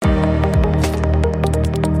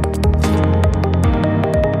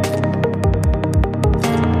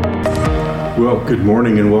Well, good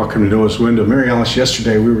morning and welcome to Noah's Window. Mary Alice,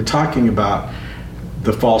 yesterday we were talking about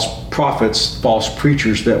the false prophets, false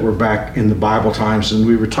preachers that were back in the Bible times, and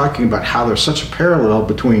we were talking about how there's such a parallel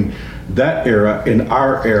between that era and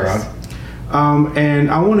our era.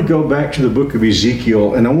 And I want to go back to the book of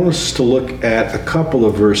Ezekiel, and I want us to look at a couple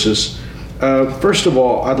of verses. First of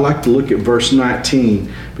all, I'd like to look at verse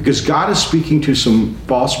 19, because God is speaking to some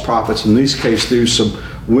false prophets. In this case, there's some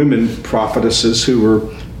women prophetesses who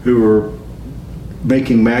were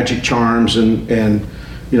making magic charms and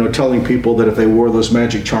telling people that if they wore those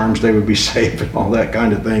magic charms, they would be saved and all that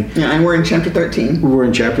kind of thing. Yeah, and we're in chapter 13. We're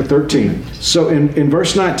in chapter 13. So in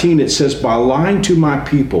verse 19, it says, "By lying to my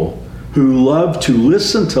people who love to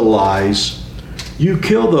listen to lies, you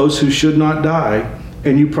kill those who should not die,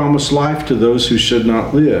 and you promise life to those who should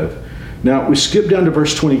not live." Now, we skip down to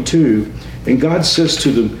verse 22, and God says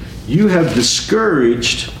to them, "You have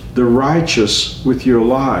discouraged the righteous with your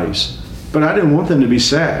lies, but I didn't want them to be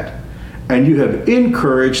sad. And you have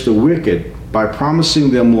encouraged the wicked by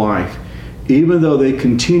promising them life, even though they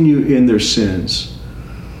continue in their sins."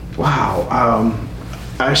 Wow.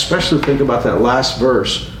 I especially think about that last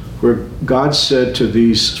verse where God said to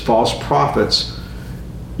these false prophets,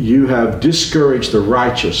 "You have discouraged the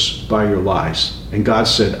righteous by your lies." And God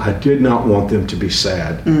said, "I did not want them to be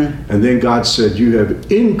sad." Mm-hmm. And then God said, "You have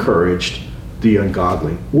encouraged the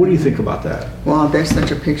ungodly." What do you think about that? Well, that's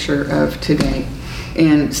such a picture of today.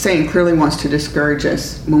 And Satan clearly wants to discourage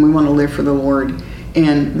us when we want to live for the Lord.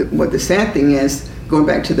 And what the sad thing is, going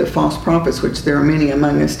back to the false prophets, which there are many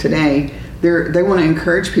among us today, they want to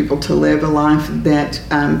encourage people to live a life that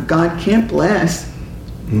God can't bless.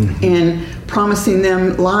 Mm-hmm. And promising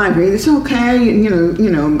them life. It's okay.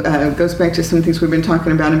 It goes back to some things we've been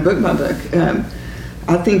talking about in book by book.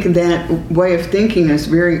 I think that way of thinking is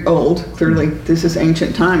very old. Clearly, this is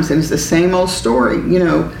ancient times, and it's the same old story.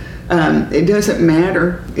 It doesn't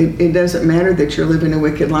matter. It doesn't matter that you're living a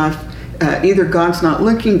wicked life. Either God's not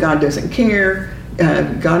looking, God doesn't care,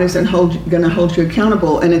 God isn't going to hold you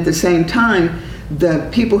accountable. And at the same time, the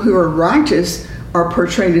people who are righteous are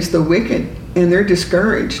portrayed as the wicked, and they're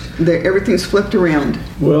discouraged. Everything's flipped around.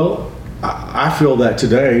 Well, I feel that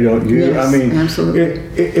today, don't you? Yes, I mean, absolutely.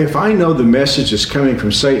 If I know the message is coming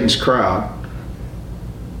from Satan's crowd,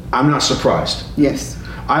 I'm not surprised. Yes.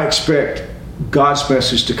 I expect God's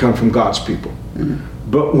message to come from God's people. Mm-hmm.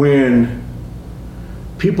 But when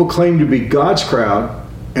people claim to be God's crowd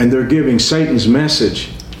and they're giving Satan's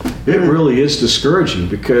message, it really is discouraging,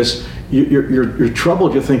 because you're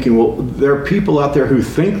troubled. You're thinking, well, there are people out there who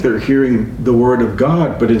think they're hearing the word of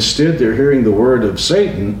God, but instead they're hearing the word of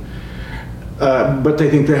Satan. But they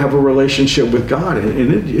think they have a relationship with God,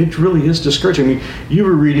 and it really is discouraging. I mean, you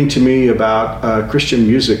were reading to me about Christian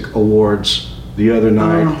Music Awards the other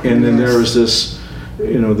night, and then there was this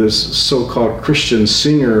so-called Christian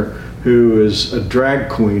singer who is a drag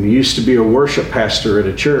queen. He used to be a worship pastor at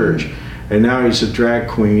a church, and now he's a drag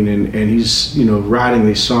queen, and he's writing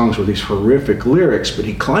these songs with these horrific lyrics, but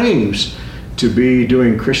he claims to be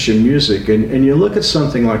doing Christian music. And you look at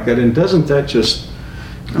something like that, and doesn't that just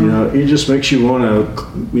it just makes you want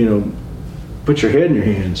to put your head in your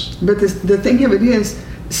hands. But the thing of it is,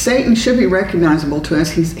 Satan should be recognizable to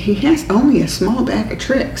us. He has only a small bag of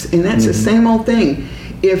tricks, and that's the same old thing.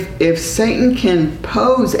 If Satan can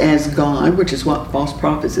pose as God, which is what false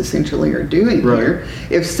prophets essentially are doing here,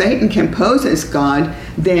 if Satan can pose as God,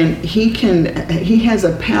 then he has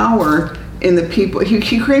a power in the people.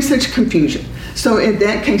 He creates such confusion. So in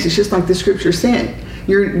that case, it's just like the scripture said.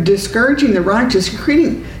 You're discouraging the righteous. You're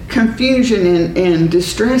creating confusion and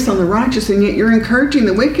distress on the righteous, and yet you're encouraging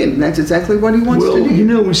the wicked. That's exactly what he wants to do.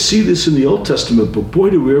 Well, we see this in the Old Testament, but boy,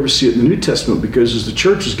 do we ever see it in the New Testament, because as the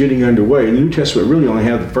church is getting underway, and the New Testament really only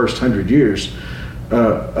had the first 100 years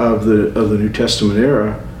of the New Testament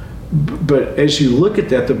era. But as you look at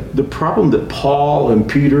that, the problem that Paul and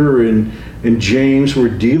Peter and James were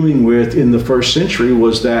dealing with in the first century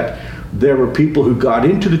was that there were people who got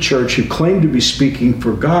into the church who claimed to be speaking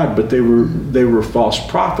for God, but they were false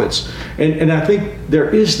prophets. And I think there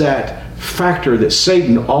is that factor that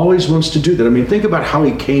Satan always wants to do that. I mean, think about how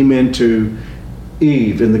he came into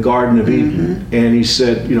Eve in the Garden of Eden, and he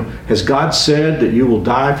said, has God said that you will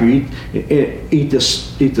die if you eat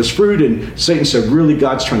this fruit? And Satan said, really,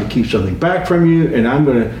 God's trying to keep something back from you, and I'm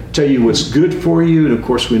going to tell you what's good for you. And of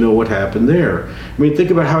course, we know what happened there. I mean,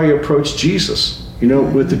 think about how he approached Jesus.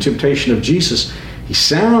 With the temptation of Jesus, he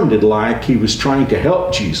sounded like he was trying to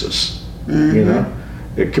help Jesus.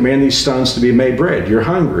 Command these stones to be made bread. You're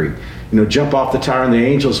hungry. jump off the tower and the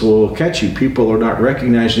angels will catch you. People are not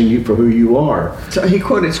recognizing you for who you are. So he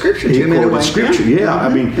quoted scripture to He him in a quoted way. scripture, yeah. I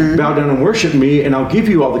mean, bow down and worship me, and I'll give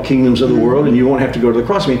you all the kingdoms of the world, and you won't have to go to the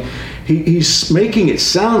cross. I mean, he's making it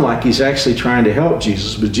sound like he's actually trying to help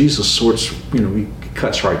Jesus, but Jesus he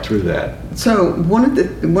cuts right through that. So one of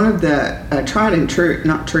the tried and true,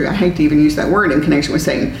 not true, I hate to even use that word in connection with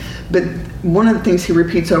Satan, but one of the things he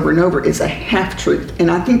repeats over and over is a half-truth. And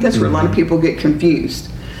I think that's where a lot of people get confused,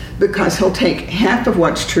 because he'll take half of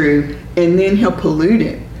what's true and then he'll pollute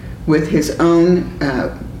it with his own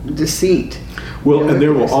deceit. Well, and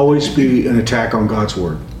there will always be an attack on God's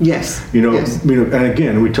word. Yes. Yes. And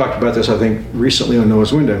again, we talked about this, I think, recently on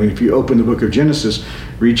Noah's Window. I mean, if you open the book of Genesis,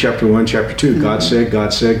 read chapter 1, chapter 2, God said,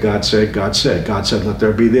 God said, God said, God said. God said, let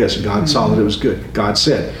there be this. God saw that it was good. God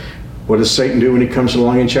said. What does Satan do when he comes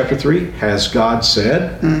along in chapter 3? Has God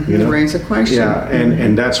said? Raise a question. Yeah,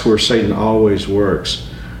 and that's where Satan always works.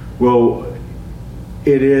 Well,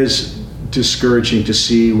 it is discouraging to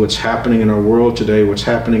see what's happening in our world today, what's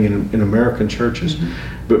happening in American churches.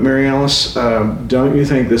 But Mary Alice, don't you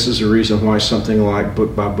think this is a reason why something like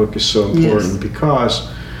Book by Book is so important? Yes.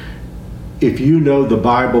 Because if you know the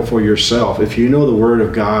Bible for yourself, if you know the Word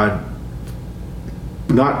of God,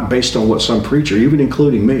 not based on what some preacher, even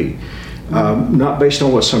including me, not based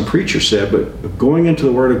on what some preacher said, but going into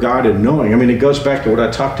the Word of God and knowing. I mean, it goes back to what I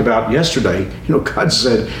talked about yesterday. God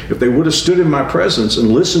said, if they would have stood in my presence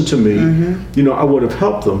and listened to me, I would have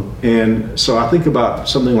helped them. And so I think about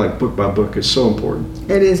something like Book by Book is so important.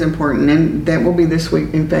 It is important, and that will be this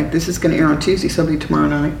week. In fact, this is going to air on Tuesday, so it'll be tomorrow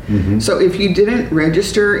night. So if you didn't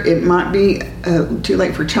register, it might be too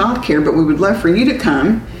late for childcare, but we would love for you to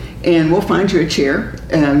come. And we'll find you a chair.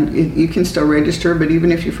 You can still register, but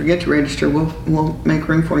even if you forget to register, we'll make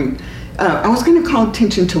room for you. I was going to call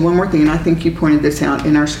attention to one more thing, and I think you pointed this out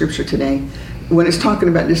in our scripture today. When it's talking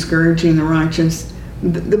about discouraging the righteous,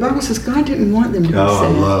 the Bible says God didn't want them to be sad. I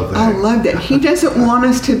love that. I love that. He doesn't want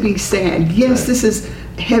us to be sad. Yes, this is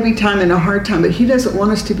a heavy time and a hard time, but He doesn't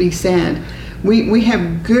want us to be sad. We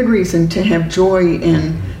have good reason to have joy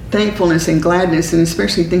and thankfulness and gladness, and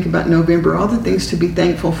especially think about November, all the things to be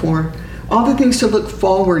thankful for, all the things to look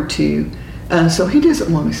forward to. So He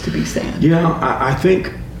doesn't want us to be sad. Yeah, I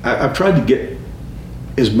think I've tried to get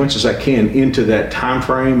as much as I can into that time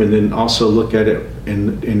frame, and then also look at it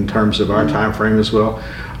in terms of our time frame as well.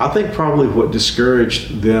 I think probably what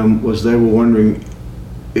discouraged them was they were wondering,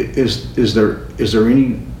 is there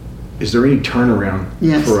any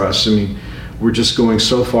turnaround for us? I mean, we're just going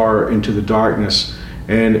so far into the darkness.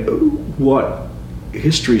 And what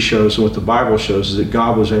history shows and what the Bible shows is that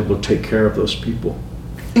God was able to take care of those people.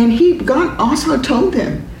 And God also told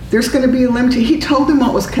them there's going to be a limit. He told them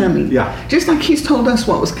what was coming. Yeah. Just like He's told us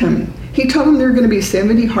what was coming. He told them there are going to be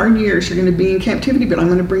 70 hard years. You're going to be in captivity, but I'm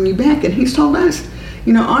going to bring you back. And He's told us,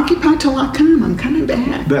 occupy till I come. I'm coming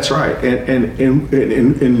back. That's right. And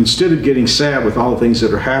instead of getting sad with all the things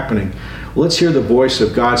that are happening, let's hear the voice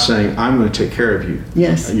of God saying, I'm going to take care of you.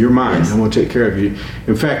 Yes. You're mine. Yes. I'm going to take care of you.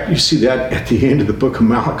 In fact, you see that at the end of the book of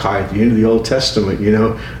Malachi, at the end of the Old Testament.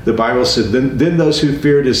 The Bible said, then those who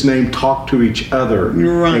feared His name talked to each other.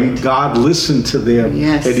 Right. And God listened to them.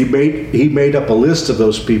 Yes. And He made up a list of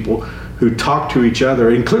those people who talked to each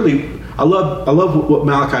other. And clearly, I love what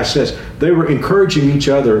Malachi says. They were encouraging each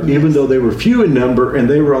other, even though they were few in number and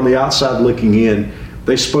they were on the outside looking in.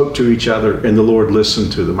 They spoke to each other, and the Lord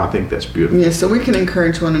listened to them. I think that's beautiful. Yes, so we can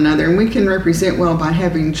encourage one another, and we can represent well by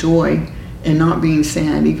having joy and not being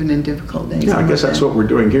sad, even in difficult days. Yeah, I guess that's what we're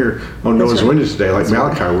doing here on Noah's Window today. Like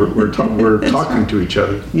Malachi, we're talking to each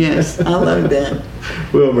other. Yes, I love that.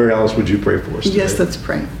 Well, Mary Alice, would you pray for us today? Yes, let's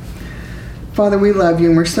pray. Father, we love You,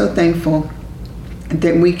 and we're so thankful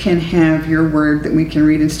that we can have Your Word that we can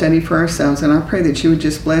read and study for ourselves. And I pray that You would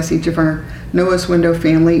just bless each of our Noah's Window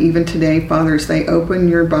family, even today, Father, as they open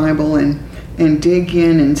Your Bible and dig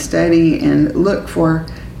in and study and look for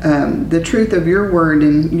the truth of Your Word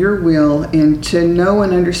and Your will, and to know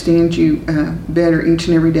and understand You better each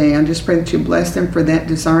and every day. I just pray that You bless them for that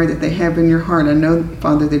desire that they have in Your heart. I know,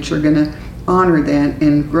 Father, that You're going to honor that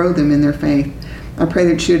and grow them in their faith. I pray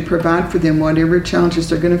that You would provide for them whatever challenges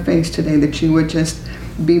they're going to face today, that You would just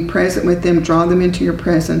be present with them, draw them into Your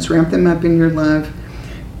presence, wrap them up in Your love.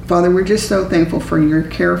 Father, we're just so thankful for Your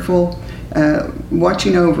careful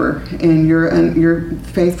watching over and Your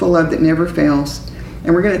faithful love that never fails.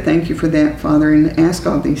 And we're going to thank You for that, Father, and ask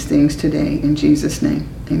all these things today. In Jesus' name,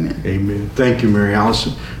 amen. Amen. Thank you, Mary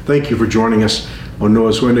Allison. Thank you for joining us on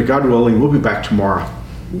Noah's Window. God willing, we'll be back tomorrow.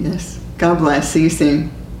 Yes. God bless. See you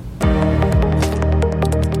soon.